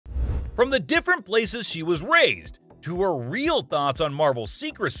From the different places she was raised, to her real thoughts on Marvel's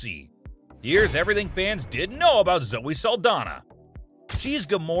secrecy, here's everything fans didn't know about Zoe Saldana. She's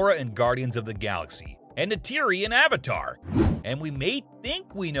Gamora in Guardians of the Galaxy, and Neytiri in Avatar, and we may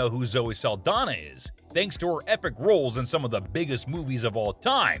think we know who Zoe Saldana is, thanks to her epic roles in some of the biggest movies of all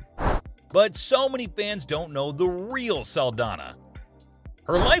time. But so many fans don't know the real Saldana.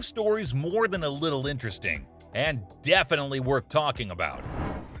 Her life story's more than a little interesting, and definitely worth talking about.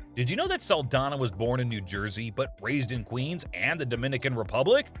 Did you know that Saldana was born in New Jersey but raised in Queens and the Dominican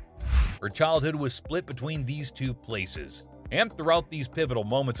Republic? Her childhood was split between these two places, and throughout these pivotal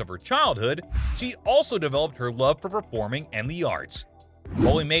moments of her childhood, she also developed her love for performing and the arts.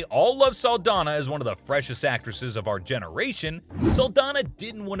 While we may all love Saldana as one of the freshest actresses of our generation, Saldana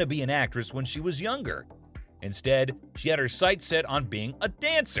didn't want to be an actress when she was younger. Instead, she had her sights set on being a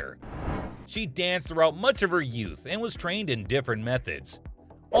dancer. She danced throughout much of her youth and was trained in different methods,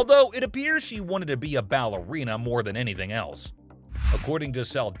 although it appears she wanted to be a ballerina more than anything else. According to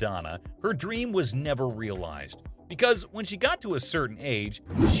Saldana, her dream was never realized, because when she got to a certain age,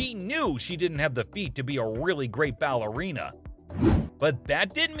 she knew she didn't have the feet to be a really great ballerina. But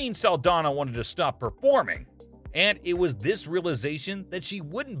that didn't mean Saldana wanted to stop performing, and it was this realization that she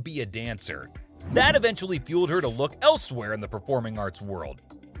wouldn't be a dancer that eventually fueled her to look elsewhere in the performing arts world.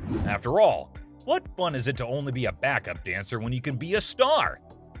 After all, what fun is it to only be a backup dancer when you can be a star?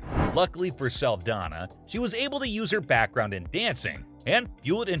 Luckily for Saldana, she was able to use her background in dancing and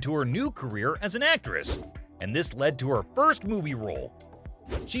fuel it into her new career as an actress, and this led to her first movie role.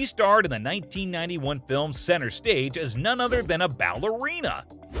 She starred in the 1991 film Center Stage as none other than a ballerina.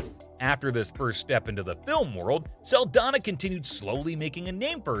 After this first step into the film world, Saldana continued slowly making a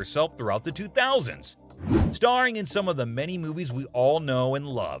name for herself throughout the 2000s, starring in some of the many movies we all know and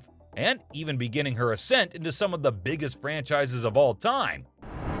love, and even beginning her ascent into some of the biggest franchises of all time.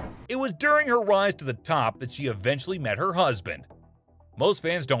 It was during her rise to the top that she eventually met her husband. Most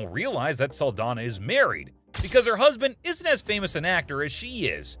fans don't realize that Saldana is married, because her husband isn't as famous an actor as she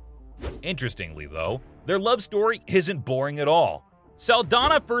is. Interestingly though, their love story isn't boring at all.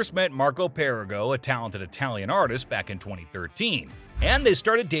 Saldana first met Marco Perego, a talented Italian artist, back in 2013, and they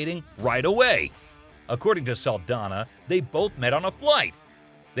started dating right away. According to Saldana, they both met on a flight.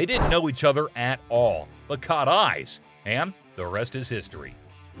 They didn't know each other at all, but caught eyes, and the rest is history.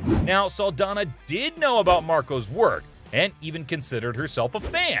 Now, Saldana did know about Marco's work, and even considered herself a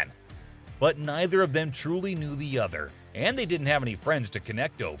fan. But neither of them truly knew the other, and they didn't have any friends to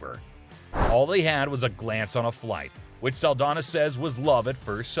connect over. All they had was a glance on a flight, which Saldana says was love at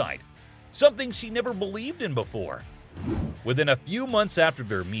first sight, something she never believed in before. Within a few months after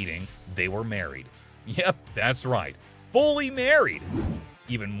their meeting, they were married. Yep, that's right, fully married.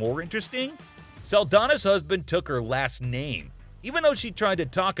 Even more interesting, Saldana's husband took her last name, even though she tried to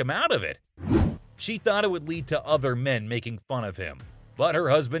talk him out of it. She thought it would lead to other men making fun of him, but her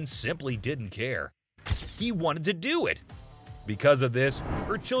husband simply didn't care. He wanted to do it. Because of this,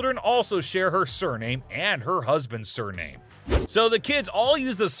 her children also share her surname and her husband's surname. So the kids all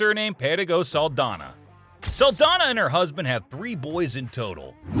use the surname Perego Saldana. Saldana and her husband have 3 boys in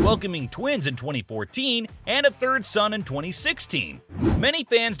total, welcoming twins in 2014 and a third son in 2016. Many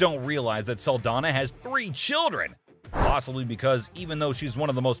fans don't realize that Saldana has 3 children, possibly because even though she's one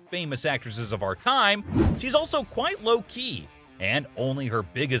of the most famous actresses of our time, she's also quite low-key, and only her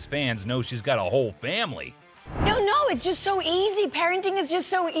biggest fans know she's got a whole family. No, it's just so easy. Parenting is just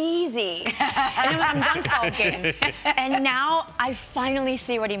so easy. And I'm done sulking. And now I finally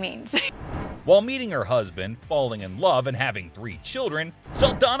see what he means. While meeting her husband, falling in love, and having 3 children,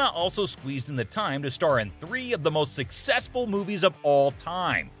 Saldana also squeezed in the time to star in 3 of the most successful movies of all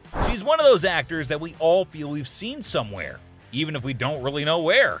time. She's one of those actors that we all feel we've seen somewhere, even if we don't really know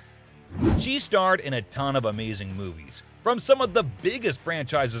where. She starred in a ton of amazing movies, from some of the biggest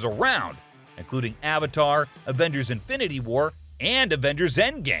franchises around, including Avatar, Avengers Infinity War, and Avengers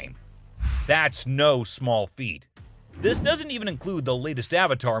Endgame. That's no small feat. This doesn't even include the latest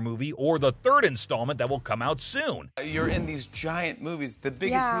Avatar movie or the 3rd installment that will come out soon. You're in these giant movies, the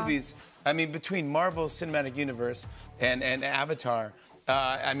biggest movies, I mean, between Marvel's Cinematic Universe and Avatar.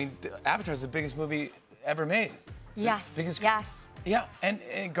 I mean, Avatar's the biggest movie ever made. Yes, biggest, yes. Yeah, and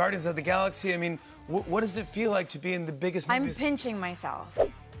Guardians of the Galaxy, I mean, what does it feel like to be in the biggest movies? I'm pinching myself.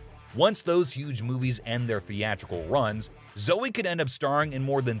 Once those huge movies end their theatrical runs, Zoe could end up starring in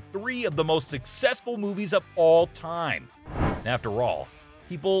more than 3 of the most successful movies of all time. After all,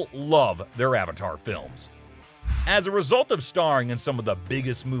 people love their Avatar films. As a result of starring in some of the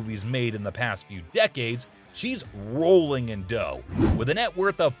biggest movies made in the past few decades, she's rolling in dough, with a net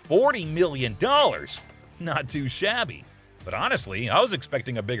worth of $40 million. Not too shabby. but honestly, I was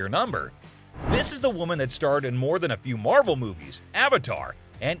expecting a bigger number. This is the woman that starred in more than a few Marvel movies, Avatar,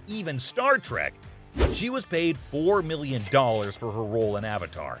 and even Star Trek. She was paid $4 million for her role in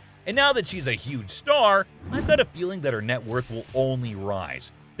Avatar. And now that she's a huge star, I've got a feeling that her net worth will only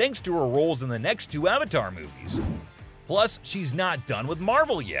rise, thanks to her roles in the next 2 Avatar movies. Plus, she's not done with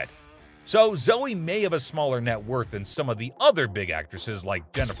Marvel yet. So Zoe may have a smaller net worth than some of the other big actresses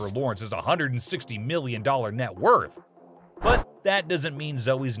like Jennifer Lawrence's $160 million net worth. But that doesn't mean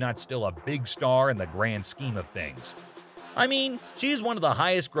Zoe's not still a big star in the grand scheme of things. I mean, she's one of the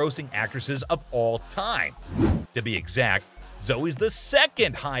highest grossing actresses of all time. To be exact, Zoe's the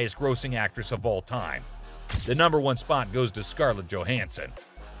 2nd highest grossing actress of all time. The #1 spot goes to Scarlett Johansson.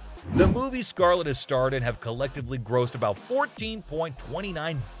 The movies Scarlett has starred in have collectively grossed about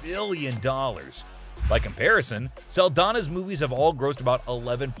 $14.29 billion. By comparison, Saldana's movies have all grossed about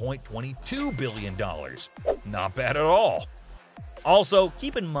 $11.22 billion. Not bad at all. Also,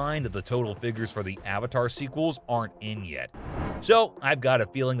 keep in mind that the total figures for the Avatar sequels aren't in yet. So, I've got a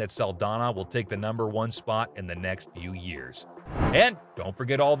feeling that Saldana will take the #1 spot in the next few years. And don't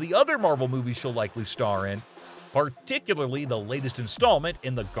forget all the other Marvel movies she'll likely star in, particularly the latest installment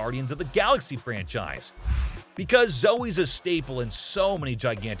in the Guardians of the Galaxy franchise. Because Zoe's a staple in so many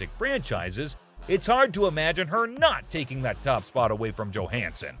gigantic franchises, it's hard to imagine her not taking that top spot away from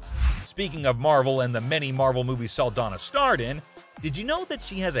Johansson. Speaking of Marvel and the many Marvel movies Saldana starred in, did you know that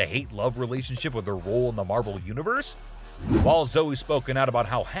she has a hate-love relationship with her role in the Marvel Universe? While Zoe's spoken out about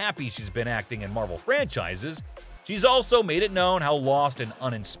how happy she's been acting in Marvel franchises, she's also made it known how lost and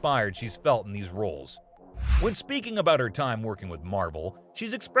uninspired she's felt in these roles. When speaking about her time working with Marvel,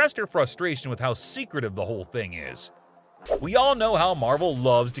 she's expressed her frustration with how secretive the whole thing is. We all know how Marvel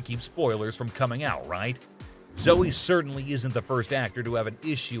loves to keep spoilers from coming out, right? Zoe certainly isn't the first actor to have an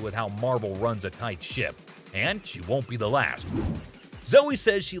issue with how Marvel runs a tight ship, and she won't be the last. Zoe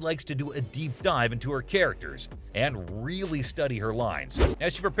says she likes to do a deep dive into her characters and really study her lines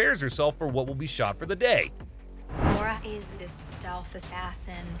as she prepares herself for what will be shot for the day. Laura is this stealth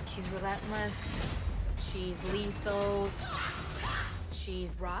assassin. She's relentless, she's lethal,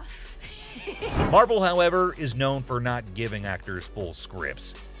 she's rough. Marvel, however, is known for not giving actors full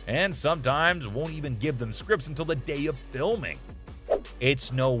scripts, and sometimes won't even give them scripts until the day of filming.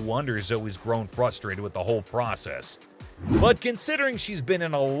 It's no wonder Zoe's grown frustrated with the whole process. But considering she's been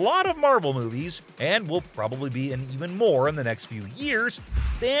in a lot of Marvel movies, and will probably be in even more in the next few years,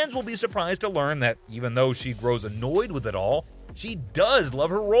 fans will be surprised to learn that even though she grows annoyed with it all, she does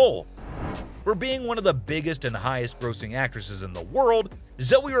love her role. For being one of the biggest and highest grossing actresses in the world,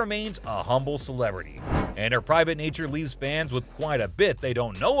 Zoe remains a humble celebrity, and her private nature leaves fans with quite a bit they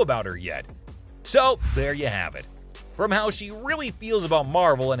don't know about her yet. So there you have it. From how she really feels about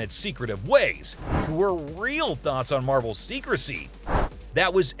Marvel and its secretive ways, to her real thoughts on Marvel's secrecy.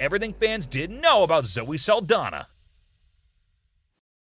 That was everything fans didn't know about Zoe Saldana.